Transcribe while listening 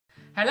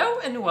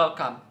Hello and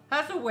welcome.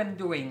 How's everyone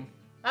doing?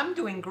 I'm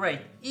doing great,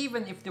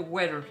 even if the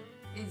weather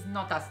is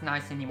not as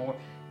nice anymore.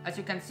 As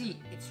you can see,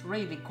 it's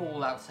really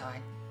cold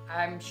outside.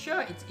 I'm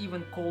sure it's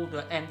even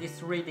colder and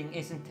this reading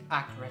isn't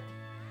accurate.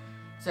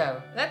 So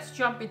let's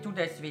jump into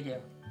this video.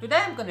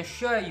 Today I'm gonna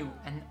show you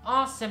an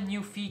awesome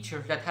new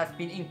feature that has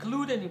been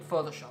included in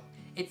Photoshop.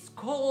 It's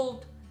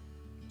called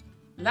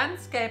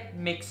Landscape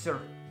Mixer.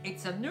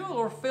 It's a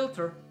neural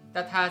filter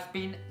that has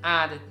been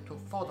added to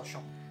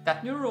Photoshop.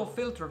 That neural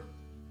filter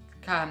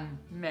can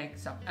make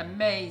some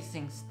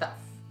amazing stuff.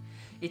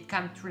 It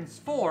can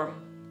transform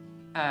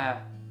a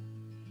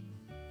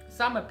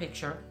summer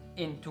picture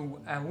into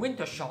a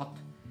winter shot,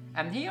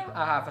 and here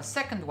I have a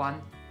second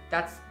one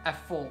that's a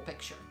fall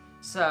picture.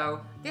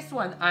 So this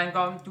one I'm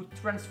going to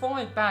transform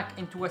it back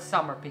into a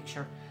summer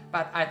picture,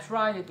 but I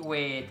tried it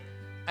with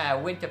a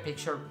winter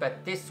picture,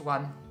 but this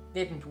one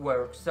didn't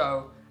work,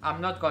 so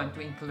I'm not going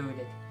to include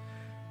it.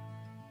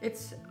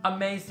 It's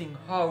amazing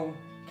how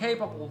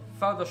capable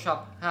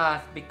Photoshop has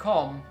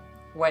become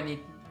when it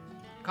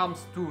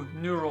comes to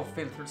neural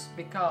filters,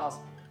 because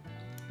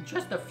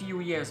just a few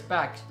years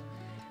back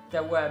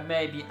there were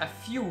maybe a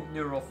few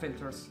neural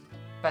filters,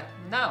 but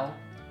now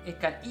it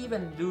can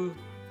even do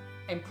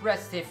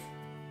impressive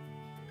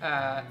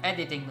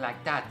editing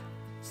like that.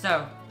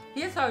 So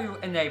here's how you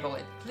enable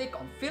it. Click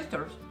on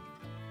filters,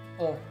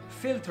 or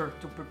filter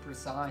to be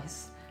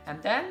precise,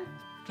 and then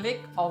click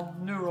on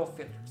neural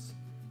filters.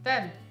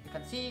 Then you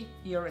can see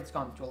here it's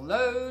going to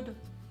load.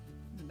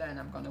 Then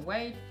I'm gonna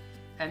wait,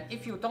 and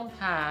if you don't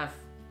have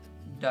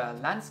the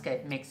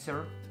landscape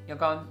mixer, you're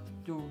going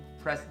to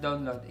press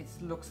download. It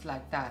looks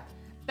like that.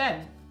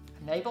 Then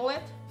enable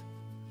it.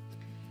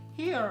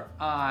 Here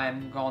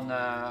I'm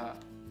gonna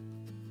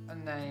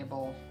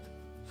enable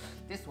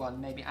this one,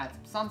 maybe add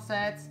some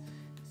sunsets.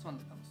 This one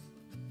looks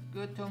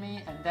good to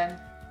me, and then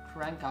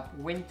crank up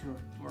winter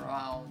to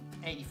around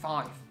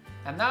 85.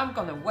 And now I'm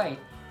gonna wait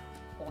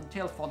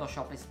until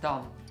Photoshop is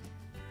done.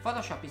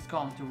 Photoshop is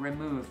going to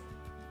remove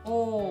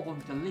all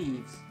of the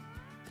leaves.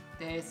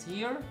 This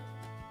here,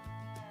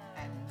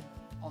 and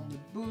on the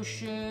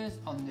bushes,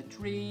 on the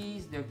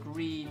trees, the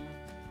green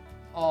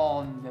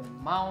on the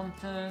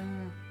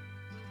mountain,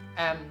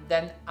 and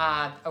then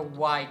add a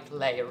white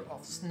layer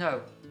of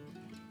snow.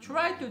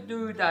 Try to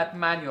do that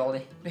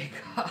manually,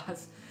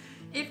 because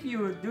if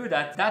you do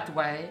that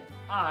way,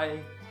 I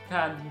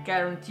can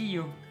guarantee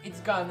you it's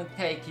gonna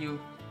take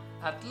you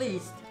at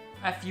least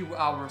a few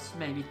hours,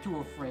 maybe 2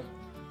 or 3.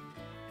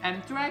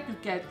 And try to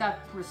get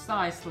that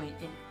precisely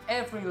in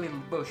every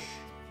little bush.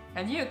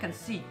 And here you can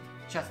see,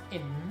 just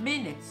in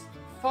minutes,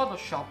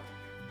 Photoshop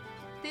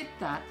did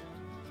that.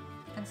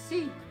 You can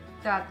see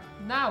that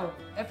now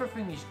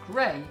everything is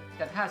gray.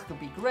 That has to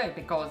be gray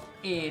because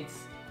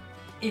it's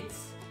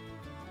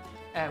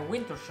a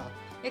winter shot.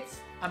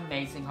 It's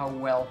amazing how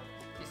well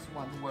this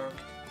one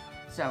worked.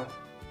 So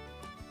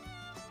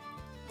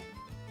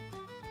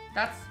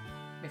that's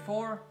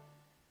before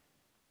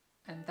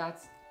and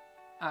that's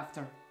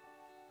after.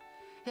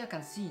 Here you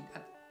can see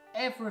that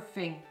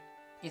everything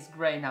is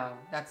grey now.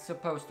 That's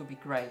supposed to be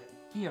grey.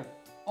 Here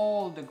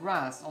all the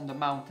grass on the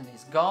mountain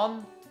is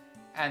gone,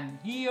 and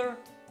here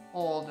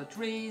all the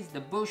trees,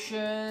 the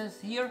bushes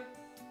here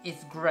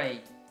is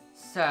grey.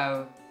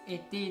 So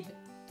it did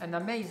an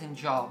amazing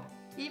job.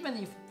 Even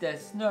if the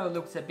snow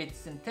looks a bit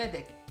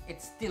synthetic,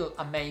 it's still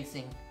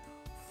amazing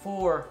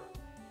for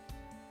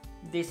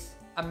this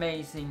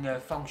amazing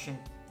function.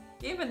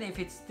 Even if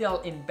it's still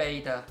in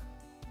beta,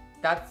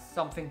 that's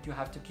something to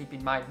have to keep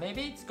in mind.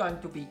 Maybe it's going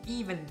to be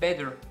even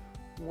better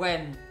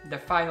when the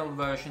final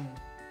version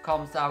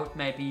comes out,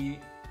 maybe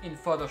in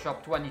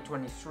Photoshop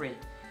 2023.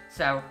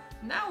 So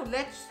now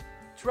let's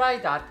try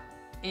that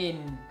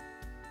in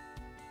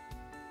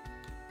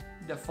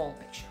the fall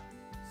picture.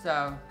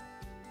 So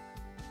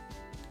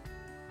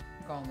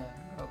I'm gonna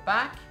go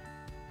back,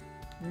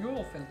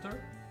 neural filter,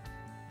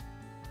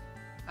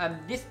 and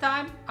this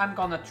time I'm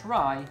gonna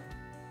try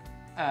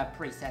a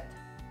preset.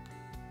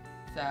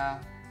 So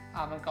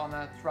I'm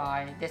gonna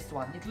try this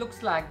one. It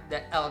looks like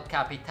the El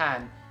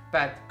Capitan,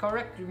 but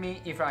correct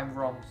me if I'm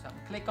wrong. So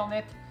click on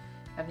it,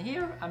 and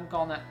here I'm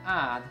gonna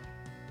add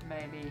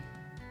maybe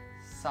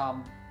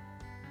some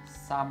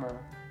summer,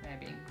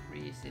 maybe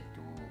increase it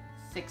to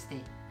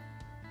 60,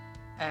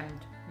 and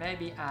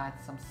maybe add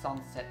some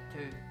sunset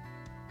too.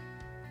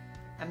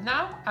 And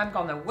now I'm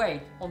gonna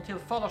wait until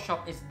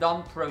Photoshop is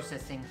done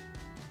processing.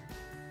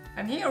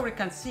 And here we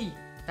can see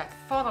that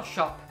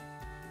Photoshop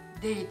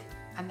did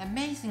an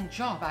amazing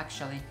job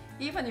actually.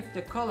 Even if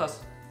the colors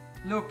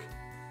look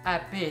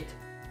a bit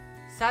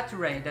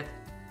saturated,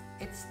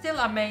 it's still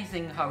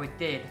amazing how it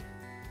did.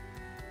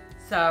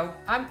 So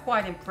I'm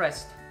quite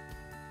impressed.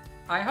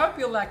 I hope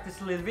you liked this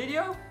little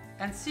video,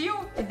 and see you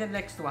in the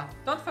next one.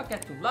 Don't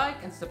forget to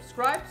like and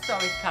subscribe so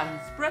it can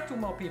spread to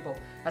more people.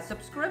 A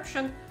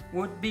subscription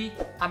would be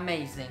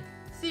amazing.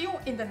 See you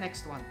in the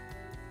next one.